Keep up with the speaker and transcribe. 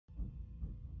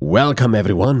Welcome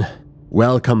everyone,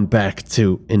 welcome back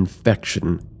to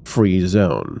Infection-Free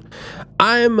Zone.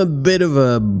 I'm a bit of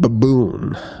a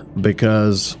baboon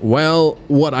because, well,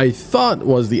 what I thought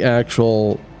was the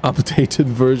actual updated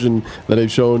version that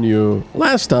I've shown you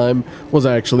last time was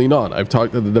actually not. I've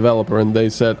talked to the developer and they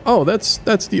said, oh, that's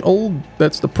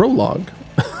the prologue.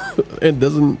 It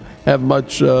doesn't have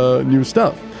much new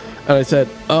stuff. And I said,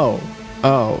 oh,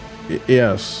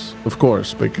 yes. Of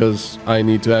course, because I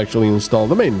need to actually install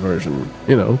the main version,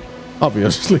 you know,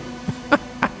 obviously.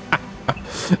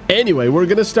 Anyway, we're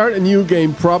gonna start a new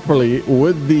game properly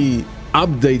with the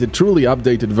updated, truly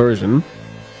updated version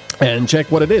and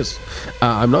check what it is.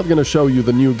 I'm not gonna show you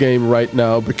the new game right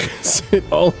now because it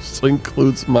also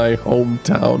includes my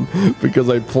hometown because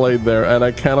I played there and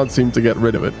I cannot seem to get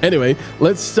rid of it. Anyway,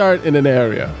 let's start in an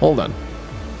area. Hold on.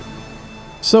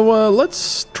 So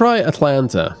let's try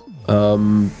Atlanta.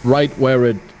 Right where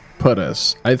it put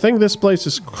us. I think this place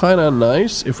is kind of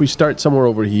nice if we start somewhere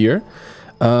over here.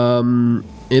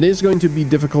 It is going to be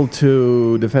difficult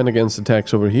to defend against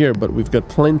attacks over here, but we've got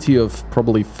plenty of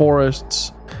probably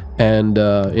forests and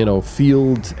you know,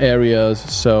 field areas.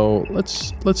 So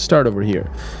let's start over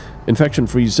here.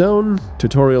 Infection-free zone,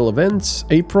 tutorial events,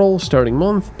 April, starting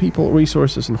month, people,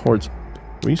 resources, and hordes.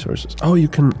 Resources. Oh, you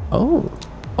can. Oh,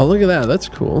 look at that. That's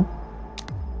cool.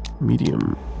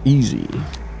 Medium. Easy.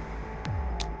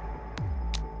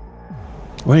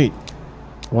 Wait,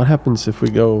 what happens if we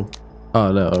go...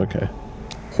 Oh, no, okay.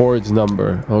 Hordes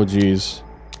number. Oh, geez.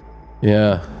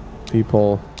 Yeah,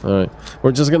 people. Alright.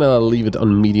 We're just gonna leave it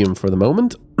on medium for the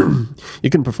moment. You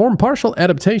can perform partial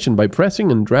adaptation by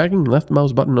pressing and dragging left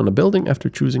mouse button on a building after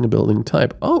choosing a building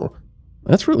type. Oh,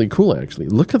 that's really cool, actually.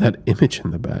 Look at that image in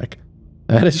the back.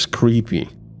 That is creepy.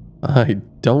 I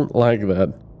don't like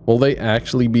that. Will they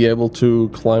actually be able to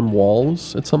climb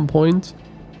walls at some point?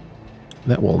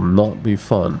 That will not be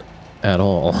fun at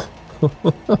all.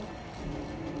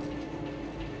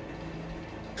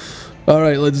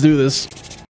 Alright, let's do this.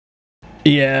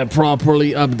 Yeah,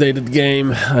 properly updated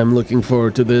game. I'm looking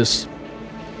forward to this.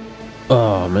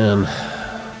 Oh, man.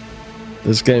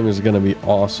 This game is going to be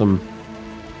awesome.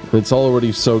 It's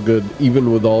already so good,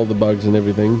 even with all the bugs and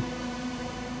everything.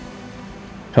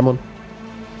 Come on.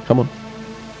 Come on.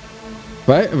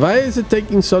 Why is it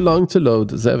taking so long to load?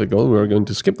 There we go. We're going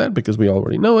to skip that because we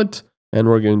already know it. And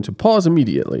we're going to pause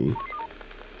immediately.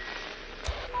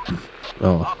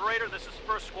 Oh. Operator, this is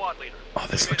First Squad Leader. Oh,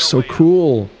 this looks so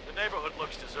cool. The neighborhood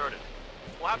looks deserted.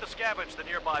 We'll have to scavenge the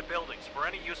nearby buildings for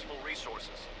any useful resources.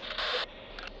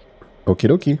 Okie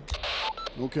dokie.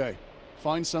 Okay.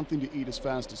 Find something to eat as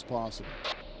fast as possible.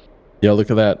 Yeah,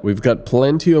 look at that. We've got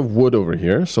plenty of wood over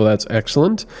here, so that's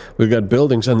excellent. We've got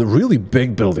buildings, and really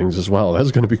big buildings as well.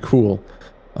 That's going to be cool.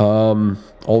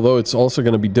 Although it's also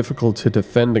going to be difficult to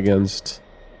defend against.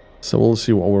 So we'll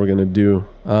see what we're going to do.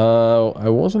 I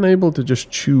wasn't able to just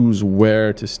choose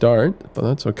where to start, but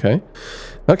that's okay.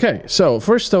 Okay, so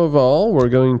first of all, we're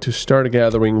going to start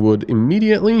gathering wood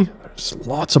immediately. There's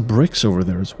lots of bricks over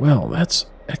there as well. That's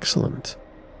excellent.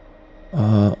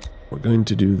 We're going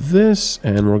to do this,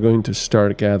 and we're going to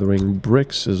start gathering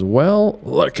bricks as well.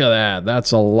 Look at that.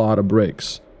 That's a lot of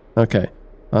bricks. Okay.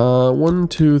 1,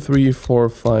 2, 3, 4,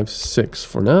 5, 6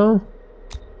 for now.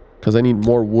 Because I need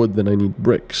more wood than I need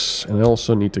bricks. And I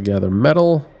also need to gather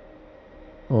metal,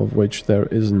 of which there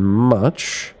isn't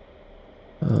much.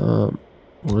 1,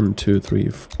 2, 3,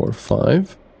 4,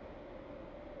 5.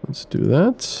 Let's do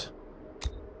that.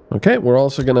 Okay, we're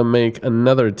also going to make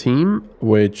another team,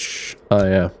 which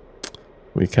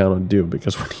we cannot do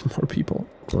because we need more people.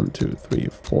 1, 2, 3,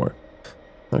 4.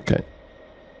 Okay.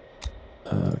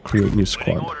 Create new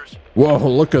squad. Whoa,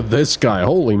 look at this guy.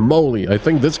 Holy moly. I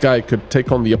think this guy could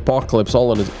take on the apocalypse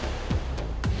all on his...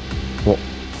 Well,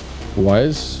 why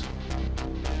is...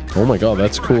 Oh my god,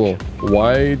 that's cool.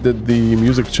 Why did the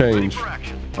music change?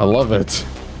 I love it.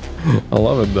 I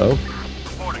love it though.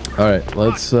 Alright,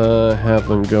 let's have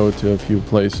them go to a few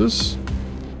places.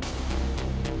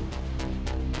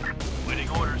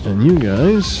 And you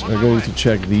guys are going to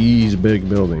check these big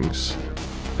buildings.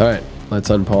 Alright, let's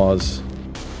unpause.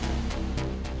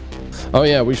 Oh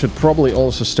yeah, we should probably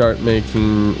also start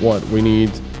making... What? We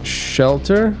need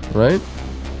shelter, right?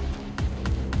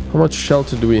 How much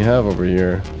shelter do we have over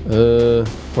here?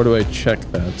 Where do I check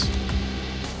that?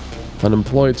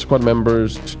 Unemployed squad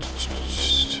members...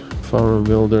 Farmer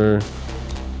builder...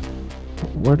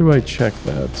 Where do I check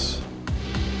that?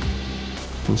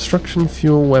 Construction,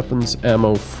 fuel, weapons,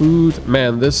 ammo, food.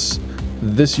 Man, this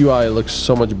UI looks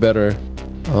so much better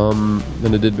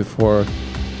than it did before,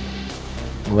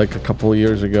 like a couple of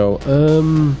years ago.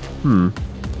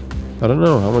 I don't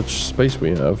know how much space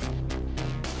we have.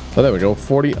 Oh, there we go.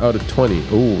 40 out of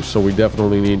 20. Ooh, so we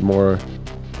definitely need more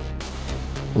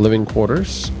living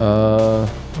quarters.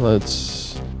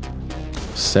 Let's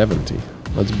 70.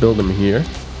 Let's build them here.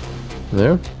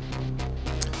 There.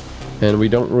 And we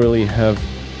don't really have...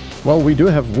 Well, we do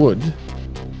have wood.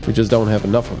 We just don't have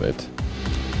enough of it.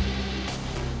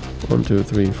 1, 2,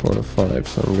 3, 4, 5.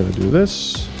 So I'm gonna do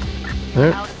this.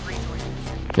 There.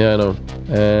 Yeah, I know.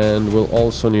 And we'll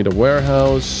also need a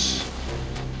warehouse,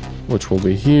 which will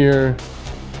be here.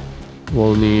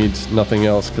 We'll need nothing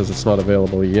else because it's not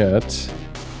available yet.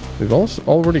 We've also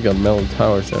already got metal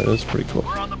towers there. That's pretty cool.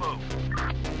 We're on the move.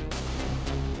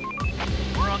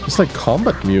 It's like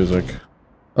combat music.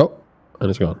 Oh, and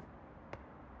it's gone.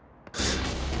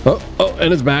 Oh,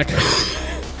 and it's back.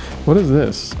 What is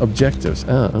this? Objectives.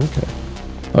 Ah, okay.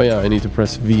 Oh yeah, I need to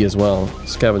press V as well.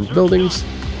 Scavenge buildings.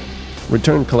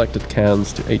 Return collected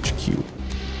cans to HQ.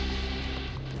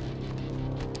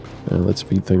 And let's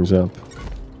speed things up.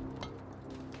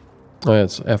 Oh yeah,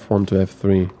 it's F1 to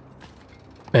F3.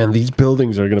 Man, these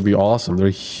buildings are going to be awesome. They're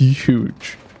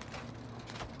huge.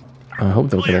 I hope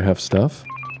they're going to have stuff.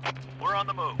 We're on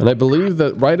the move. And I believe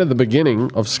that right at the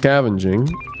beginning of scavenging,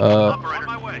 On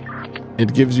my way.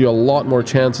 it gives you a lot more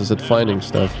chances at finding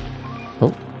stuff.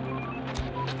 Oh,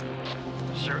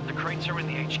 Sir, the crates are in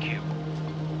the HQ.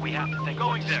 We have to think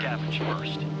going to scavenge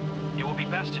first. It will be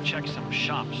best to check some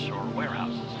shops or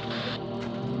warehouses.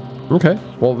 okay.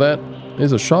 Well, that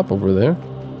is a shop over there.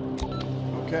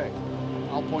 Okay.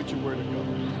 I'll point you where to go.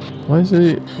 Why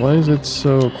is it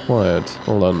so quiet?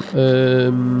 Hold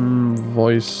on.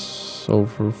 Voice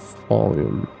over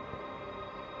volume.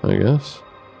 I guess.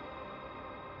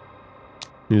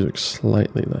 Music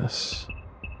slightly less.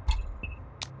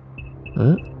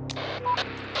 Huh?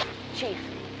 Chief,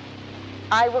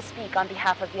 I will speak on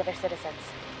behalf of the other citizens.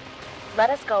 Let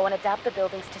us go and adapt the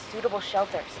buildings to suitable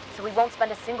shelters, so we won't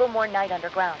spend a single more night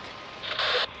underground.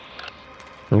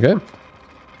 Okay.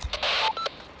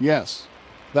 Yes.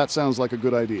 That sounds like a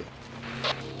good idea.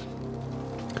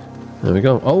 There we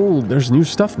go. Oh, there's new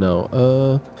stuff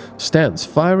now. Stance.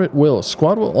 Fire at will.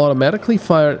 Squad will automatically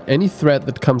fire at any threat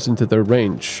that comes into their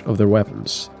range of their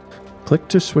weapons. Click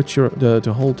to switch your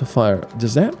to hold to fire.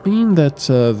 Does that mean that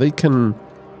they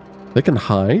can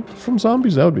hide from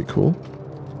zombies? That would be cool.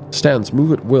 Stance.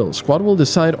 Move at will. Squad will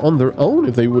decide on their own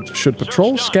if they should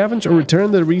patrol, scavenge, or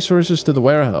return their resources to the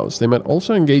warehouse. They might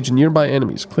also engage nearby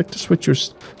enemies. Click to switch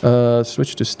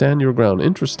to stand your ground.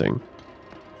 Interesting.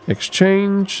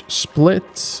 Exchange,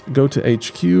 split, go to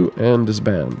HQ, and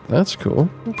disband. That's cool.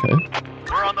 Okay.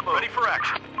 We're on the move. Ready for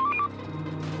action.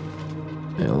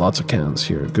 Yeah, lots of cans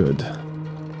here. Good.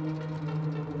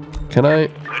 Can I...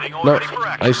 No,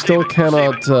 I still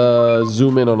cannot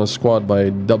zoom in on a squad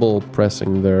by double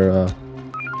pressing their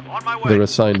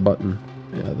assigned button.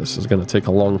 Yeah, this is going to take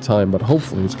a long time, but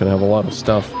hopefully it's going to have a lot of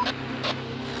stuff.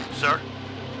 Sir,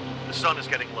 the sun is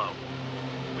getting low.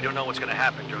 We don't know what's going to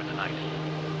happen during the night.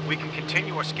 We can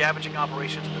continue our scavenging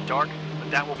operations in the dark,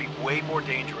 but that will be way more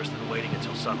dangerous than waiting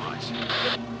until sunrise.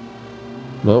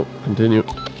 No, continue.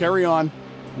 Carry on.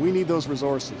 We need those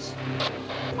resources.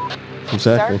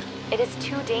 Exactly. Sir, it is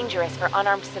too dangerous for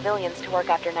unarmed civilians to work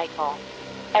after nightfall.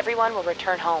 Everyone will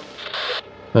return home.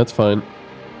 That's fine.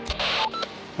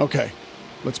 Okay.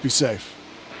 Let's be safe.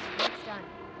 It's done.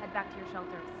 Head back to your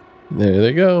shelters. There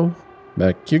they go.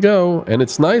 Back you go. And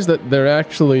it's nice that they're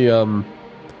actually, you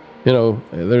know,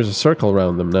 there's a circle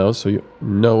around them now, so you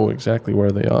know exactly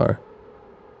where they are.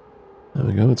 There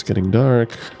we go. It's getting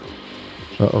dark.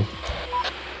 Uh-oh.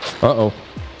 Uh-oh.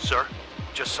 Sir,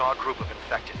 just saw a group of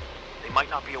infected. They might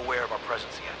not be aware of our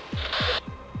presence yet.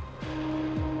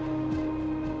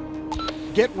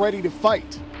 Get ready to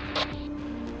fight.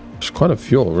 There's quite a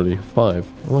few already. 5.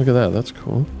 Oh, look at that. That's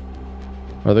cool.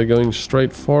 Are they going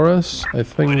straight for us? I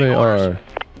think they are.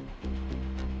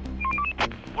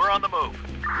 We're on the move.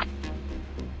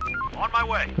 On my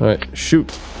way. Alright,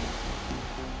 shoot.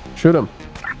 Shoot them.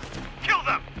 Kill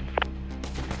them.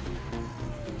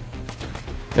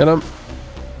 Get them.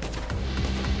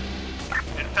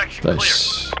 Infection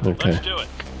Nice. clear. Okay. Let's do it.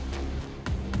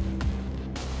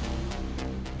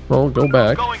 Well, go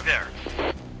back. Going there.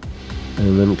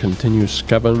 And then continue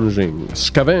scavenging.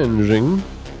 Scavenging.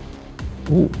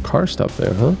 Ooh, car stuff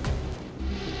there, huh?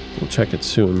 We'll check it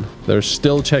soon. They're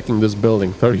still checking this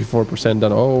building. 34%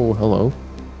 done. Oh, hello.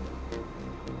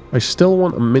 I still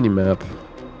want a mini-map.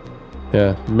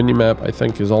 Yeah, mini-map I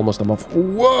think is almost a month.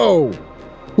 Whoa!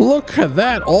 Look at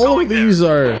that! All of these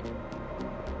are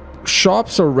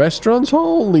shops or restaurants?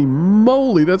 Holy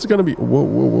moly, that's gonna be... Whoa,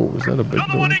 whoa, whoa. Is that a big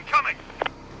Another one building? incoming.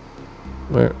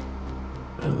 Where?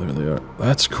 Oh, there they are.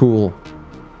 That's cool.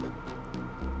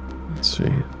 Let's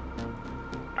see.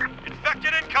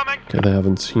 Okay, they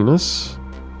haven't seen us.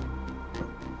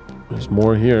 There's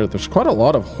more here. There's quite a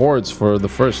lot of hordes for the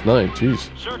first night. Jeez.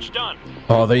 Search done.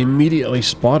 Oh, they immediately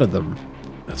spotted them.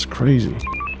 That's crazy.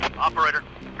 Operator,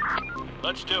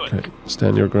 let's do it. Okay,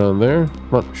 stand your ground there.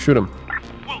 Come on, shoot him.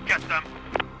 We'll get them.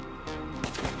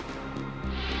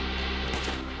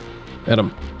 Hit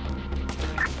him.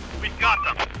 We've got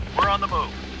them. We're on the move.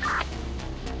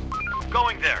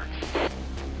 Going there.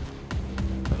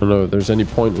 I don't know if there's any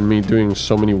point in me doing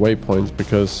so many waypoints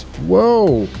because...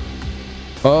 Whoa!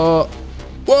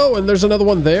 Whoa, and there's another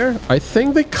one there? I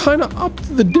think they kind of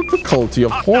upped the difficulty of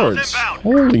hordes.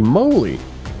 Holy moly.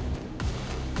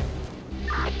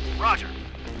 Roger.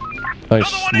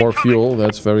 Nice, more fuel.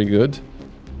 That's very good.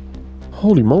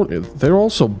 Holy moly, they're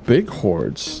also big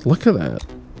hordes. Look at that.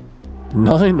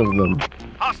 9 of them.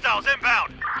 Hostiles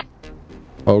inbound.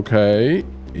 Okay.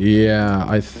 Yeah,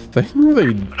 I think they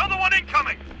Another one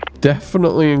incoming.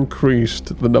 definitely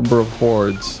increased the number of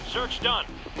hordes. Search done.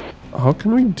 How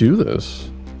can we do this?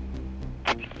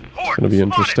 It's gonna be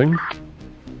interesting.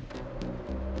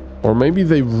 Or maybe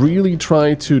they really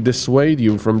try to dissuade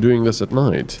you from doing this at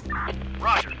night.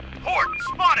 Roger. Horde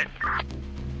spotted.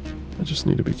 I just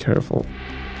need to be careful.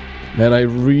 Man, I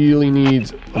really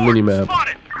need a mini-map.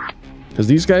 Spotted. Because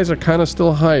these guys are kind of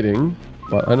still hiding.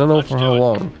 But I don't know for how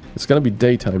long. It's gonna be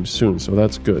daytime soon, so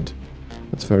that's good.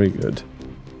 That's very good.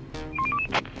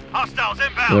 Hostiles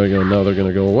inbound. There we go, now they're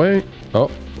gonna go away. Oh.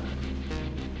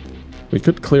 We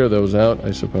could clear those out,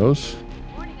 I suppose.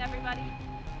 Morning, everybody.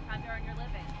 Time to earn your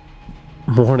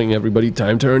living. Morning, everybody.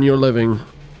 Time to earn your living.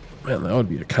 Man, that would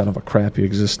be a kind of a crappy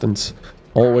existence.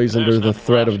 Always under the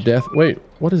threat of death. Wait,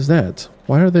 what is that?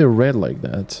 Why are they red like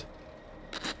that?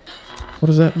 What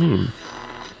does that mean?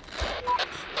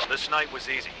 This night was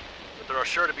easy, but there are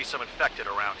sure to be some infected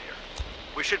around here.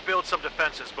 We should build some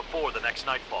defenses before the next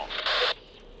nightfall.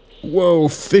 Whoa,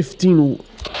 15...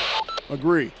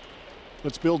 Agree.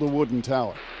 Let's build a wooden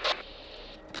tower.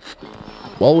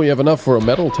 Well, we have enough for a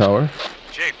metal tower.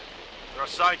 Chief, there are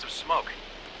signs of smoke.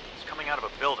 It's coming out of a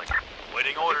building.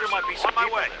 Waiting orders. There might be some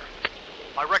people there.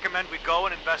 I recommend we go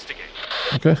and investigate.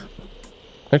 Okay.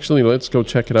 Actually, let's go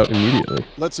check it out immediately.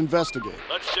 Let's investigate.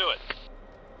 Let's do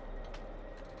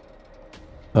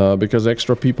it. Because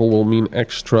extra people will mean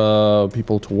extra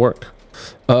people to work.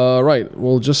 Right,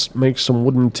 we'll just make some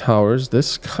wooden towers.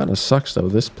 This kind of sucks, though.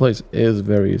 This place is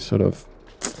very sort of...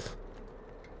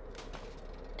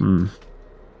 Do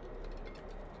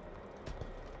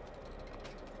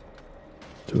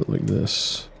it like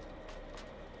this.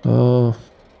 1,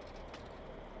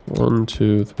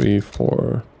 2, 3,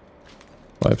 4,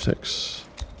 5, 6.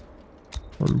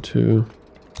 1, 2.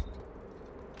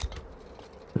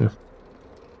 Yeah.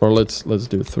 Or let's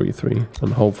do 3, 3,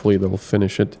 and hopefully they'll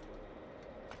finish it.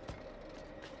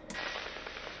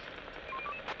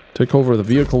 Take over the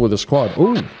vehicle with a squad.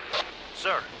 Ooh.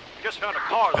 Sir, we just found a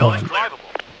car that is drivable.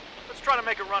 Let's try to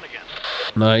make it run again.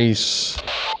 Nice.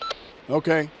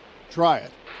 Okay, try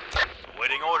it.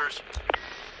 Waiting orders.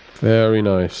 Very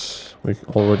nice. We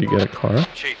already get a car.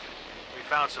 Chief, we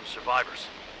found some survivors.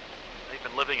 They've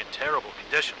been living in terrible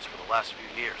conditions for the last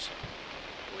few years.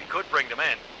 We could bring them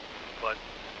in, but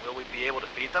will we be able to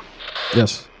feed them?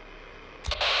 Yes.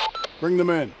 Bring them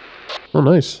in. Oh,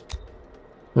 nice.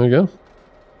 There we go.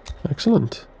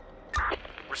 Excellent.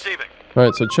 Receiving.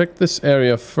 Alright, so check this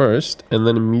area first, and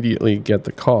then immediately get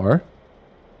the car.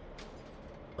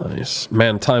 Nice.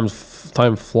 Man, time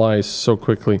flies so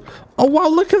quickly. Oh, wow,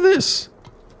 look at this!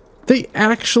 They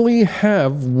actually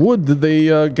have wood that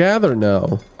they gather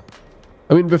now.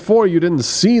 I mean, before you didn't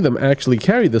see them actually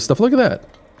carry this stuff. Look at that.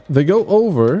 They go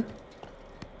over.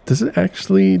 Does it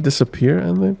actually disappear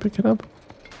and they pick it up?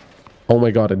 Oh my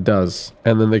god, it does.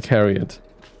 And then they carry it.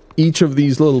 Each of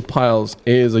these little piles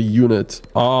is a unit.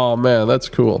 Oh man, that's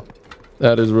cool.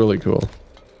 That is really cool.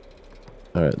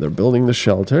 Alright, they're building the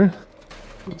shelter.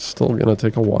 It's still gonna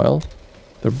take a while.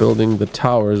 They're building the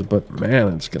towers, but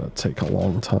man, it's gonna take a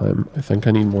long time. I think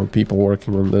I need more people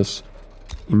working on this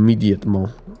immediately.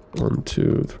 1,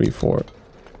 2, 3, 4.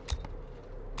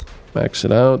 Max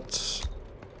it out.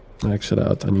 Max it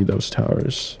out. I need those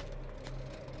towers.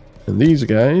 And these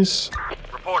guys...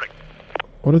 Reporting.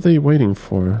 What are they waiting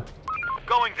for?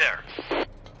 Going there.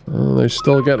 They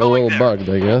still get a little bugged,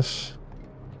 I guess.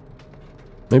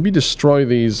 Maybe destroy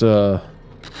these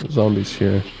zombies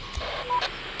here.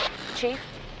 Chief,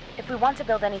 if we want to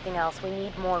build anything else, we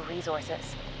need more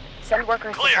resources. Send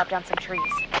workers to chop down some trees.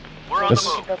 We're on Maybe the we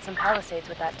move. should build some palisades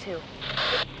with that too.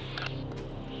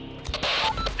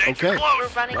 Danger Okay, close. We're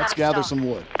running let's out of gather stock. some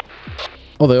wood.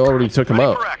 Oh, they already took him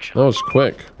Ready out. for action. That was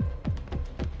quick.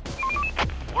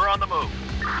 We're on the move.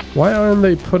 Why aren't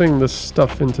they putting this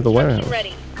stuff into the warehouse?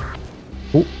 Ready.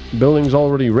 Oh, building's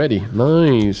already ready.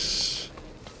 Nice.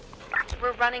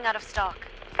 We're running out of stock.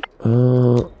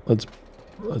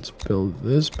 Let's build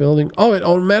this building. Oh, it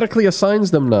automatically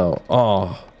assigns them now.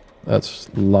 Oh, that's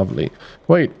lovely.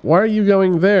 Wait, why are you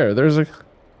going there? There's a...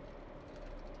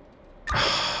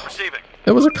 Receiving.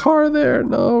 There was a car there.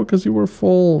 No, because you were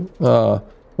full. Well,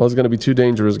 it's going to be too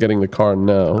dangerous getting the car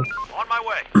now. On my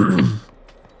way.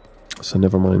 So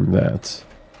never mind that.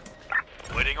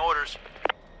 Waiting orders.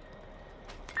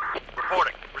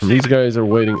 Reporting. And these guys are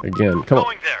waiting again. Come on,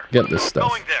 Going there. get this stuff.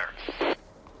 Going there.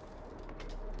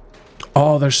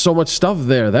 Oh, there's so much stuff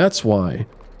there. That's why.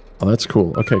 Oh, that's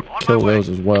cool. Okay, kill those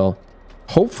as well.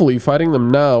 Hopefully, fighting them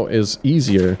now is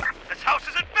easier. This house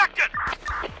is infected.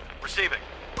 Receiving.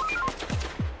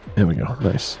 There we go.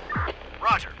 Nice.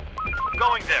 Roger.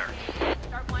 Going there.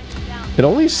 Start winding down. It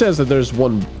only says that there's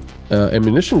one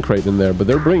ammunition crate in there, but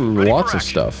they're bringing Ready for lots of action.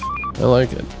 stuff. I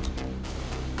like it.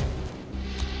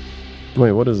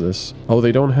 Wait, what is this? Oh,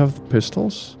 they don't have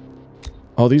pistols?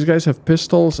 Oh, these guys have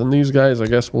pistols, and these guys, I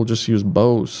guess, will just use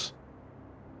bows.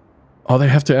 Oh, they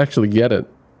have to actually get it.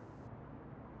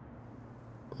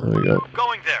 There we go.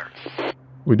 Going there.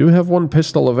 We do have one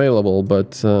pistol available,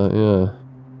 but, yeah.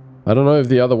 I don't know if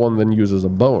the other one then uses a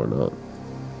bow or not.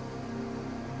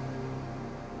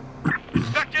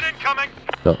 Infected incoming.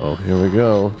 Uh-oh, here we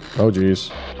go. Oh,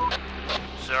 jeez.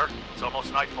 Sir, it's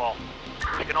almost nightfall.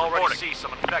 We can already see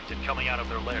some infected coming out of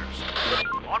their lairs.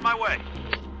 On my way.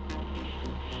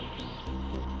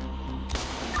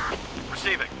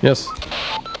 Receiving. Yes.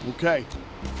 Okay.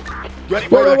 Ready Get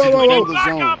for ready action. to We blow need the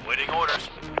backup. zone. Waiting orders.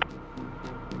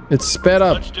 It's sped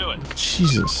up. Let's do it.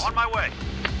 Jesus. On my way.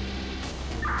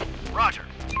 Roger.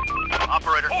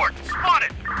 Operator. Port.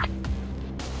 Spotted.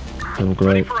 Oh, Ready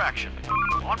great. for action.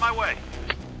 On my way.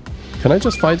 Can I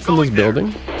just fight from this Going there.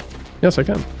 building? Yes, I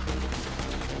can.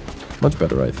 Much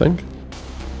better, I think.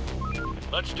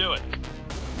 Let's do it.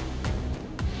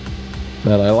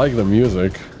 Man, I like the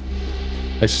music.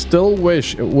 I still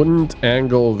wish it wouldn't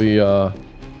angle the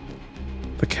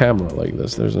camera like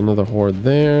this. There's another horde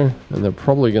there, and they're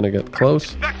probably gonna get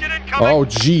close. Infected incoming. Oh,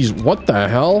 jeez, what the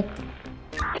hell?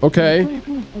 Okay.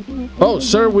 Oh,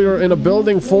 sir, we are in a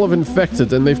building full of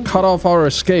infected, and they've cut off our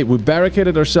escape. We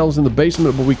barricaded ourselves in the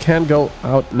basement, but we can't go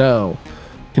out now.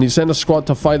 Can you send a squad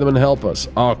to fight them and help us?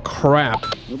 Oh, crap.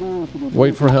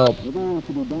 Wait for help.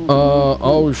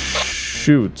 Oh,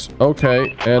 shoot.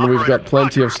 Okay, and we've got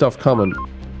plenty of stuff coming.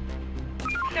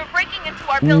 They're breaking into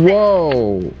our building.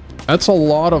 Whoa. That's a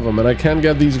lot of them, and I can't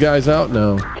get these guys out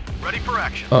now. Ready for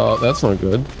action. That's not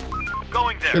good.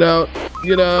 Going there. Get out.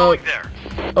 Get out. Going there.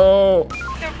 Oh,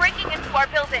 They're breaking into our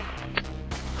building.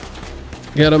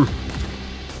 get him.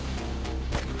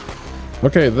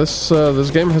 Okay, this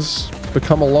game has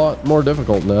become a lot more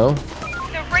difficult now.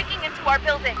 They're breaking into our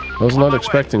building. I was not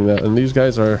expecting that, and these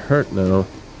guys are hurt now.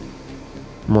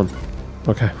 Come on.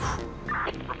 Okay.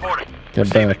 Reporting. Get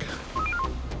Receiving. back.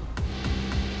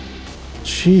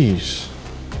 Jeez.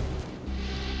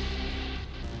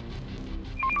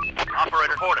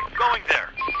 Operator reporting. Going there.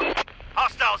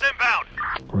 Hostiles inbound.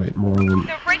 Great, more of them.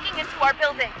 They're breaking into our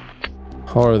building.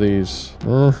 How are these?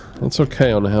 It's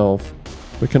okay on health.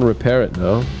 We can repair it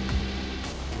now.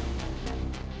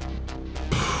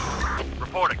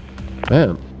 Reporting.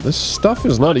 Man, this stuff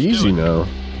is not easy now.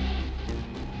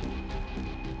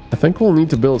 I think we'll need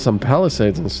to build some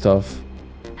palisades and stuff.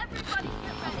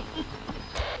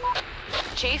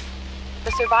 Chief,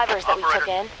 the survivors that we took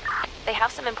Operator. in, they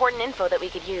have some important info that we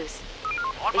could use.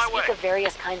 On They my speak way. of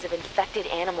various kinds of infected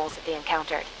animals that they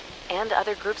encountered, and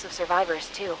other groups of survivors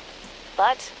too.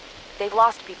 But they've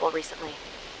lost people recently.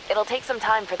 It'll take some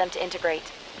time for them to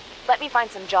integrate. Let me find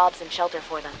some jobs and shelter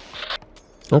for them.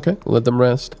 Okay, let them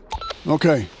rest.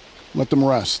 Okay. Let them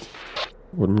rest.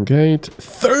 Wooden gate.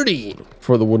 30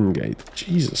 for the wooden gate.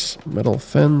 Jesus. Metal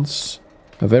fence.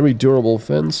 A very durable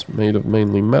fence made of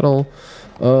mainly metal.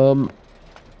 So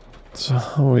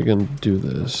how are we gonna do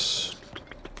this?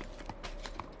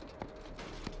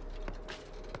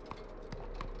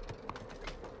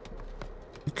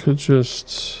 We could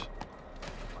just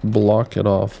block it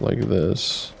off like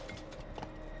this.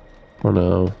 For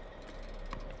now.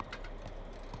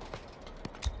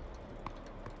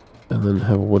 And then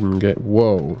have a wooden gate.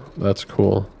 Whoa, that's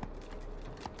cool.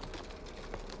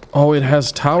 Oh, it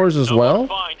has towers as well?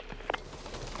 Find.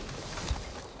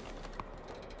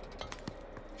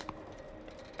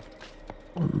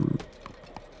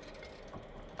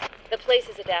 The place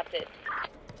is adapted.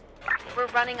 We're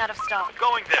running out of stock.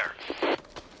 Going there.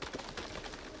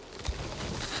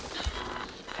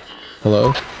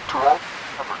 Hello? To all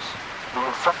members, the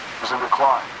infected is in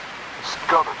decline.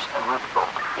 Gutters and rebuild.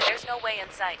 There's no way in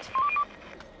sight.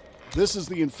 This is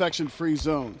the infection-free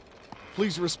zone.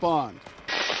 Please respond.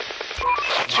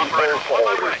 Operator, on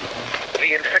my way.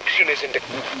 The infection is in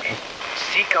decline.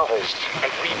 Seek others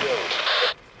and rebuild.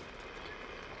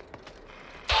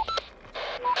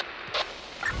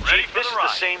 Ready for This the is ride.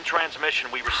 the same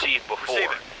transmission we received before,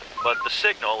 Receiving. but the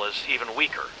signal is even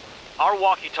weaker. Our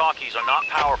walkie-talkies are not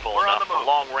powerful We're on enough the for move.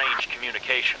 long-range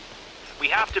communication. We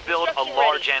have to build a Construction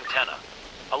large ready. antenna.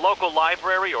 A local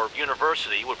library or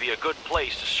university would be a good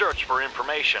place to search for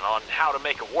information on how to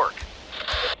make it work.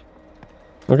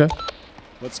 Okay.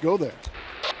 Let's go there.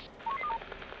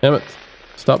 Damn it.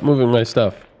 Stop moving my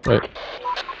stuff. Wait.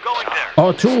 Going there.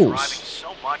 Oh, This is tools. driving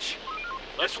so much.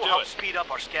 Let's This will do help it. speed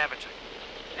up our scavenging.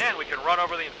 And we can run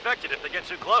over the infected if they get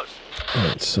too close.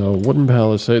 Alright, so wooden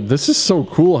palisade. This is so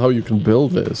cool how you can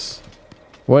build this.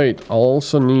 Wait, I'll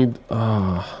also need...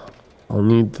 I'll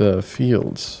need the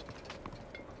fields.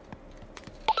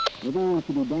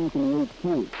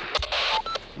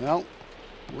 Well,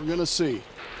 we're gonna see.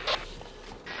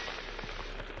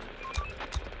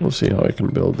 We'll see how I can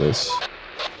build this.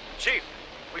 Chief,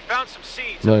 we found some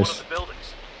seeds Nice. in one of the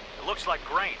buildings. It looks like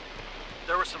grain.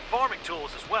 There were some farming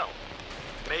tools as well.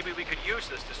 Maybe we could use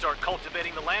this to start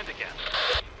cultivating the land again.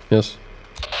 Yes.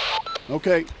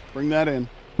 Okay, bring that in.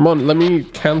 Come on, let me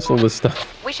cancel this stuff.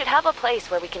 We should have a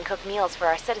place where we can cook meals for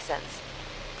our citizens.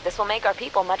 This will make our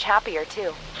people much happier,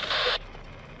 too.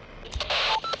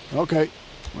 Okay,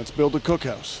 let's build a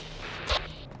cookhouse.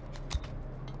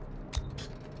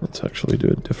 Let's actually do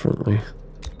it differently.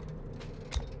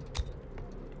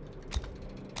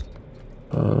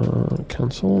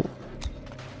 Cancel.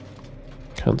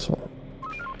 Cancel.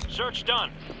 Search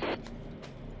done.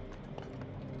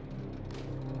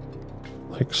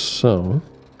 Like so.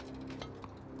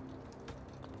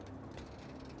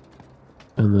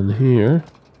 And then here.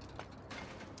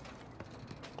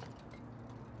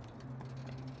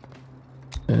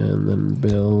 And then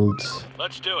build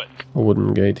Let's do it. a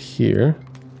wooden gate here.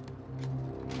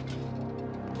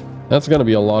 That's gonna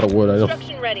be a lot of wood, I don't.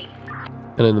 Construction ready.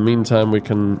 And in the meantime, we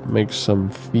can make some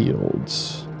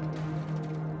fields.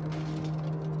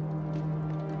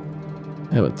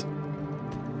 Damn it.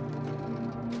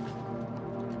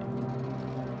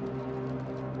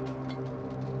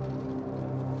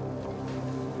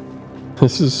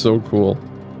 This is so cool.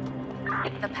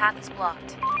 The path is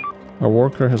blocked. Our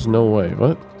worker has no way.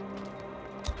 What?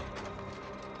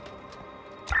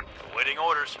 Awaiting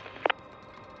orders.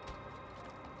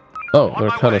 Oh, On they're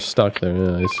my kind way. of stuck there.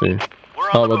 Yeah, I see. We're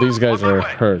on Oh, the but move. these guys On my are way.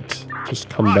 hurt. Just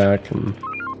come back and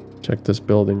check this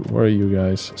building. Where are you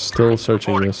guys? Still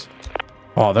searching Reporting. this.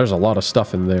 Oh, there's a lot of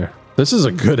stuff in there. This is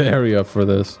a good area for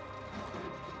this.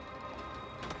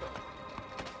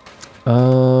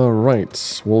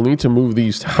 Right. We'll need to move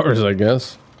these towers, I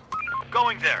guess.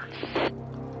 Going there.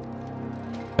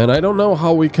 And I don't know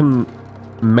how we can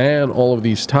man all of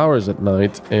these towers at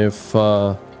night if, you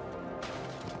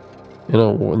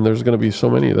know, when there's going to be so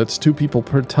many. That's 2 people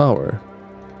per tower.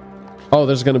 Oh,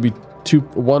 there's going to be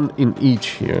 1 in each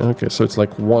here. Okay, so it's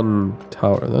like 1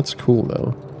 tower. That's cool,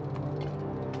 though.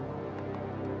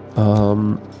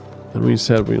 And we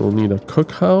said we'll need a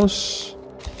cookhouse.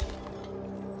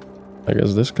 I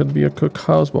guess this could be a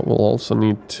cookhouse, but we'll also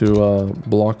need to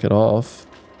block it off.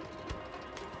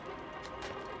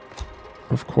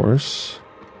 Of course.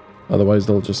 Otherwise,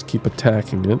 they'll just keep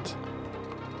attacking it.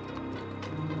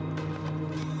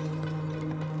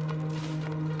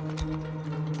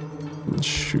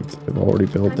 Shoot, they've already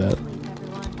built that.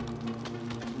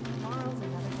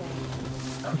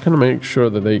 How can I make sure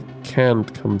that they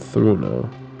can't come through now?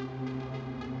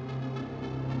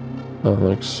 Oh,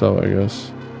 like so, I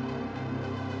guess.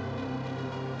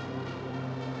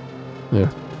 Yeah.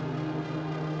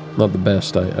 Not the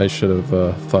best. I should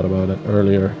have thought about it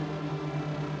earlier.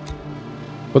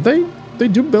 But they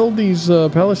do build these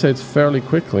palisades fairly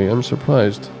quickly. I'm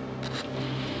surprised.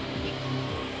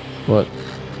 What?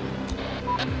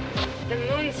 The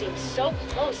moon seems so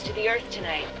close to the Earth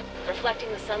tonight, reflecting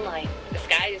the sunlight. The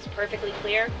sky is perfectly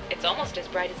clear. It's almost as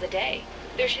bright as the day.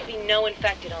 There should be no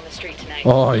infected on the street tonight.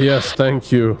 Oh, yes,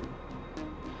 thank you.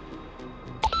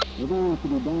 Come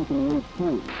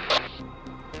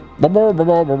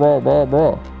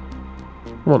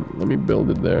on, let me build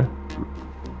it there.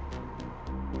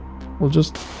 We'll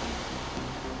just...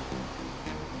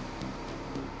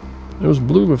 It was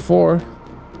blue before.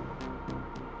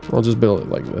 I'll just build it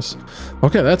like this.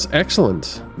 Okay, that's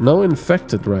excellent. No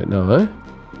infected right now, eh?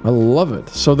 I love it.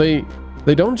 So they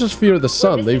don't just fear the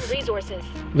sun. They resources.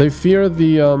 fear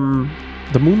the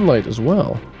moonlight as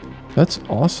well. That's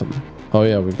awesome. Oh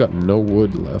yeah, we've got no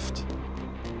wood left.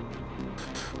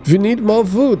 If you need more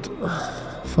food,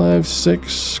 5,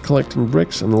 6 collecting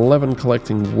bricks and 11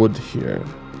 collecting wood here.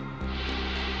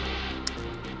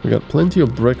 We got plenty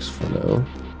of bricks for now.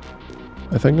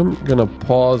 I think I'm gonna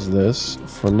pause this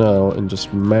for now and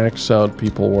just max out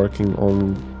people working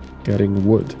on getting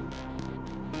wood.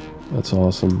 That's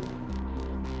awesome.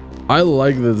 I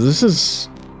like this. This is,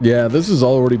 yeah, this is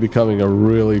already becoming a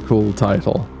really cool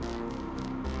title.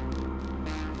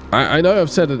 I know I've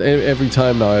said it every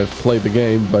time now I've played the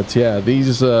game, but yeah,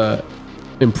 these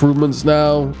improvements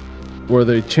now, where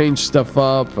they change stuff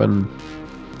up and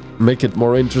make it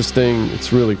more interesting,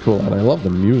 it's really cool, and I love the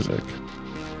music.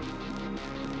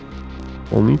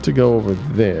 We'll need to go over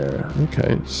there.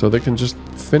 Okay, so they can just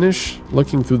finish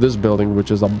looking through this building,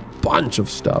 which is a bunch of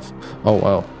stuff. Oh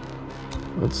wow,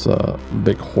 that's a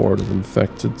big horde of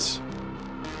infected.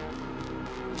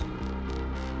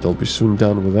 They'll be soon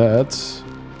done with that.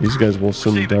 These guys will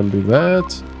soon done do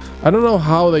that. I don't know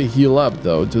how they heal up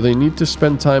though. Do they need to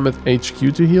spend time at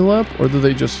HQ to heal up, or do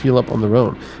they just heal up on their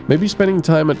own? Maybe spending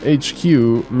time at HQ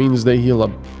means they heal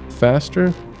up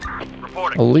faster.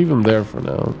 I'll leave them there for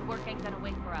now. Work ain't gonna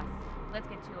wait for us. Let's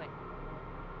get to it.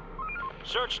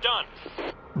 Search done.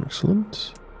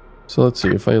 Excellent. So let's see,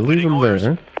 if I leave them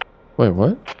there... Wait,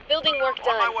 what? Building work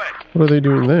On my done. way. What are they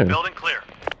doing there? Building clear.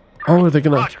 Oh, are they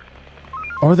gonna... Roger.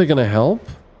 Are they gonna help?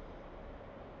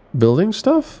 Building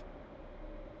stuff?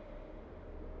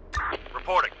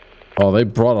 Reporting. Oh, they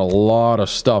brought a lot of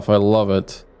stuff. I love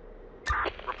it.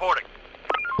 Reporting.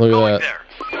 Look Going at that.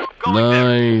 there. Going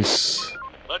there. Nice.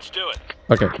 Let's do it.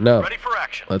 Okay, now Ready for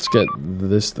action. let's get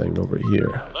this thing over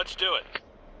here. Let's do it.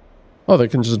 Oh, they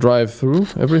can just drive through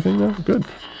everything now? Good.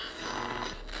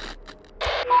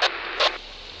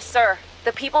 Sir,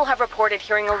 the people have reported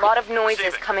hearing a lot of noises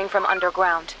Receiving. coming from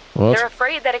underground. What? They're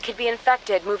afraid that it could be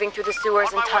infected moving through the sewers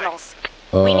On my and way. tunnels.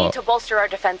 We need to bolster our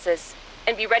defenses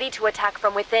and be ready to attack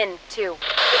from within, too.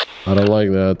 I don't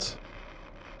like that.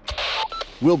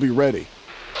 We'll be ready.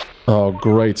 Oh,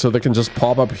 great. So they can just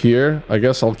pop up here? I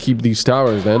guess I'll keep these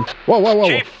towers then. Whoa, whoa, whoa.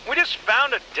 Chief, we just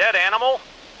found a dead animal,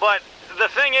 but the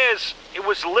thing is, it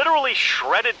was literally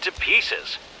shredded to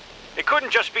pieces. It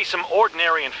couldn't just be some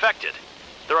ordinary infected.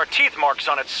 There are teeth marks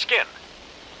on its skin.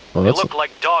 Oh, They that's... look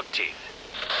like dog teeth.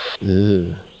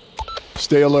 Ugh.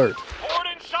 Stay alert. Horde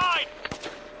inside!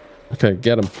 Okay,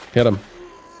 get him. Get him.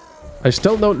 I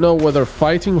still don't know whether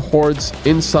fighting hordes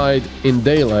inside in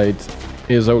daylight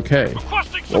is okay.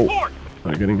 Requesting Oh, support!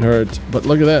 they're getting hurt. But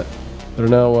look at that. They're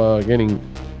now getting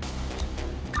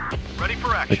Ready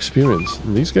for action. experience.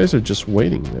 And these guys are just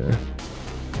waiting there.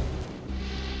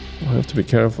 I'll have to be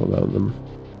careful about them.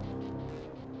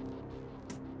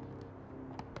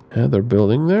 Yeah, they're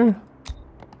building there.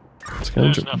 It's kind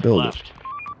There's of nothing building. left.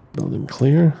 Building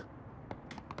clear.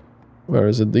 Where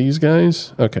is it? These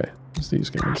guys? Okay, it's these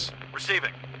guys.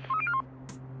 Receiving.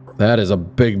 That is a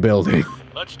big building.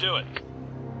 Let's do it.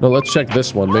 No, let's check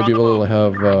this one. Maybe we'll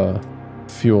have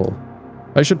fuel.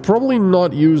 I should probably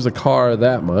not use the car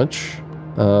that much.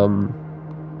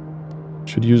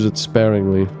 Should use it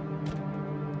sparingly.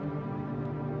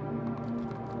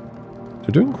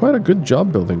 They're doing quite a good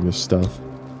job building this stuff.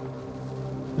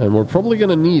 And we're probably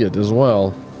gonna need it as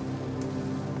well.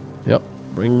 Yep,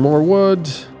 bring more wood.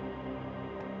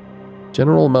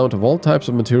 General amount of all types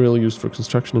of material used for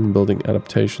construction and building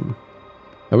adaptation.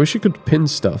 I wish you could pin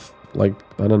stuff. Like,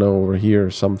 I don't know, over here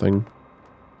or something.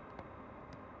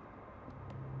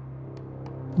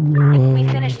 We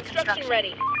finished construction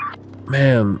ready.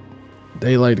 Man,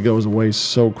 daylight goes away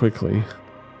so quickly.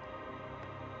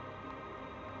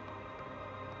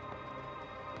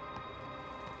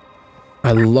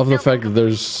 I love the fact that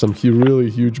there's some really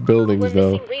huge buildings,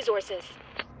 though. Resources.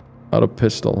 Out of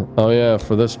pistol. Oh yeah,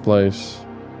 for this place.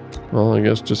 Well, I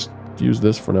guess just use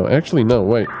this for now. Actually, no,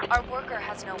 wait. Our worker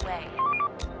has no way.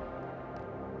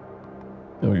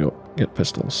 There we go. Get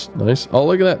pistols. Nice. Oh,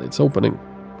 look at that. It's opening.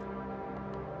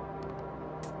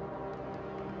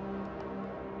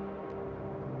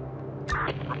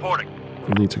 Reporting.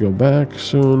 We need to go back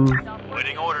soon.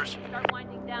 Waiting orders. Start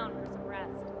winding down for some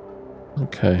rest.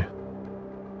 Okay.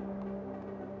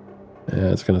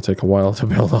 Yeah, it's gonna take a while to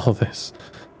build all this.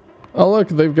 Oh look,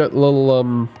 they've got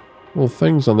little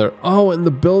things on there. Oh, and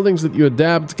the buildings that you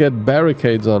adapt get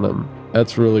barricades on them.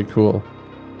 That's really cool.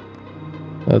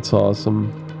 That's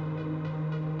awesome.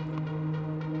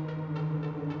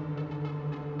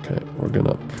 Okay, we're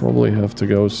gonna probably have to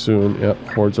go soon. Yep,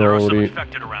 hordes are There are some already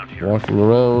infected around here. walking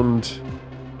around.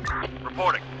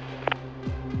 Reporting.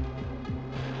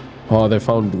 Oh, they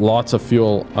found lots of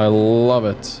fuel. I love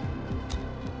it.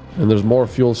 And there's more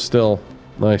fuel still.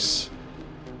 Nice.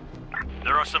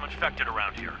 are some infected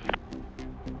around here.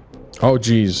 Oh,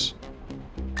 geez.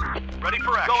 Ready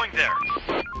for action. Going there.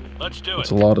 Let's do it. It's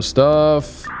a lot of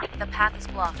stuff. The path is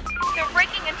blocked. They're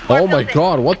breaking into our Oh my building.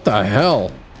 god, what the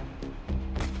hell?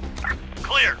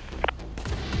 Clear.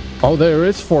 Oh, there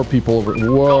is 4 people over.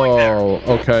 Whoa.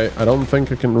 Okay, I don't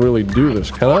think I can really do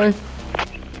this, can I?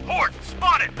 Horde,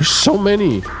 spotted. There's so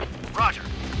many. Roger.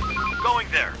 Going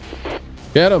there.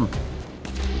 Get him.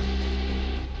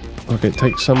 Okay,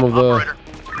 take some of the... Operator.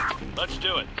 Let's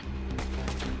do it.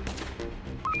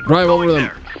 Drive over Going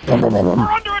them. there. We're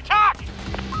under attack.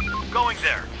 Going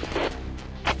there.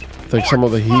 Take some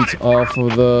of the heat off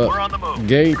of We're on the the move.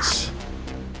 gates.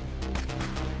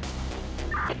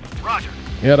 Roger.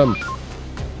 Get him.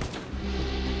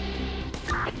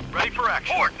 Ready for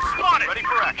action. Horde, spotted. Ready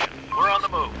for action. We're on the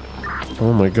move.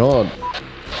 Oh my god.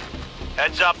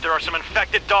 Heads up, there are some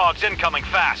infected dogs incoming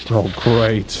fast. Oh,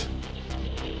 great.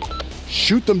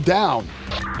 Shoot them down.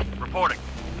 Reporting.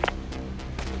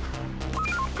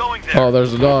 Going there. Oh,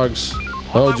 there's the dogs.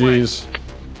 Oh, my way. jeez.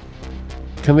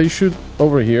 Can they shoot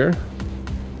over here?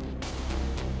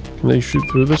 Can they shoot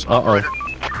through this? Operator.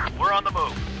 Uh-oh. We're on the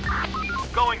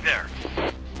move. Going there.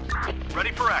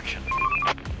 Ready for action.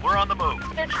 We're on the move.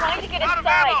 They're trying to get Out of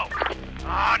inside.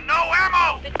 ammo! No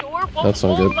ammo! The door won't That's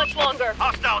not hold good. much longer.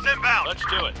 Hostiles inbound. Let's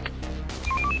do it.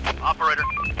 Operator.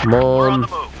 Come We're on on. the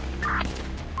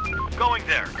move. Going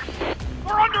there.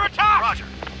 We're under attack! Roger.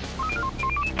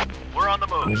 We're on the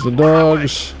move. There's the On our way.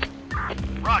 dogs.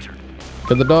 Roger.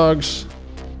 Get the dogs.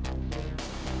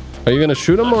 Are you gonna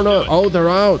shoot them or not? Oh, they're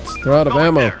out. They're out of Going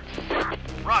ammo. there.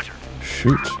 Roger.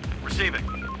 Shoot. Receiving.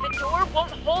 The door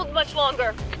won't hold much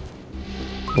longer.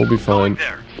 We'll be Going fine.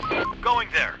 there. Going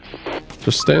there.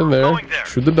 Just stand there. Going there.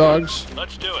 Shoot the dogs.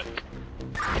 Let's do it.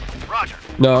 Roger.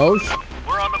 No.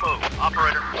 We're on the move.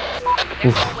 Operator.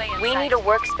 There's no way inside. We need a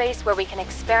workspace where we can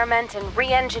experiment and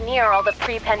re-engineer all the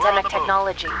pre-pandemic We're on the move.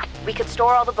 technology. We could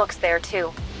store all the books there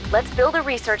too. Let's build a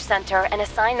research center and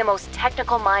assign the most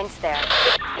technical minds there.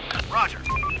 Roger.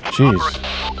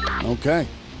 Jeez. Okay.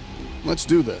 Let's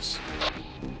do this.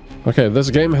 Okay, this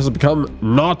game has become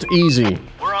not easy.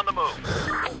 We're on the move.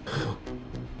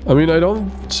 I mean, I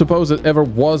don't suppose it ever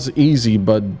was easy,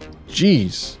 but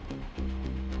jeez.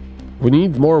 We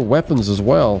need more weapons as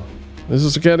well. This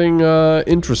is getting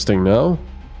interesting now.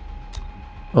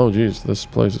 Oh jeez, this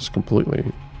place is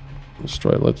completely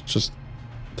destroyed. Let's just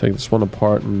take this one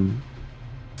apart and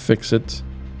fix it.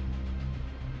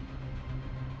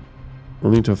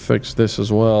 We'll need to fix this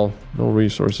as well. No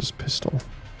resources pistol.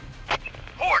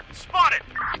 Horde, spotted.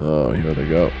 Oh, here they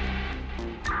go.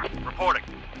 Reporting.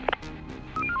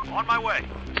 On my way.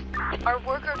 Our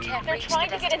worker can't They're reach trying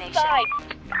the to get destination.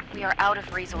 inside. We are out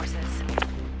of resources.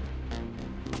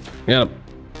 Get him.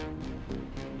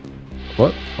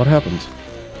 What? What happened?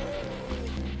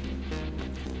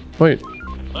 Wait,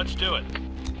 Let's do it.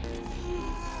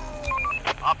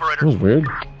 that Operator. was weird.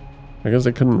 I guess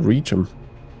I couldn't reach him.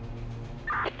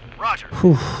 Roger.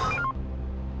 Whew.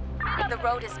 The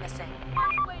road is missing.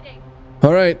 Waiting.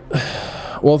 All right.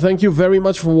 Well, thank you very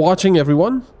much for watching,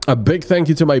 everyone. A big thank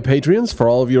you to my Patreons for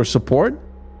all of your support.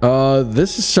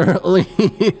 This is certainly,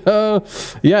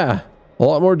 yeah, a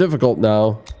lot more difficult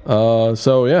now.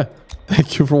 So yeah,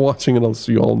 thank you for watching, and I'll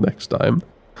see you all next time.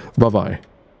 Bye-bye.